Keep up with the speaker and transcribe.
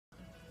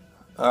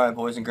Alright,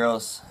 boys and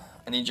girls,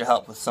 I need your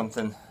help with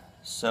something.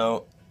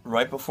 So,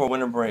 right before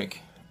winter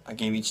break, I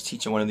gave each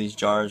teacher one of these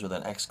jars with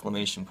an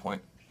exclamation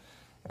point.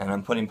 And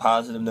I'm putting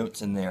positive notes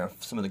in there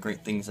of some of the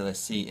great things that I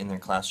see in their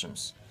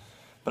classrooms.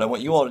 But I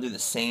want you all to do the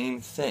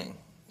same thing.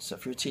 So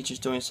if your teacher's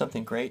doing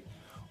something great,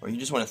 or you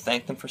just want to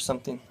thank them for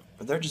something,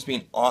 or they're just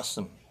being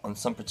awesome on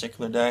some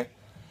particular day,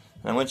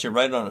 and I want you to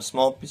write it on a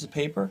small piece of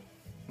paper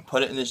and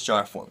put it in this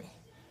jar for me.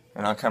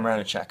 And I'll come around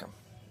and check them.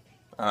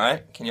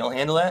 Alright? Can you all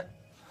handle that?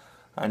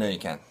 I know you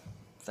can.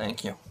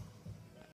 Thank you.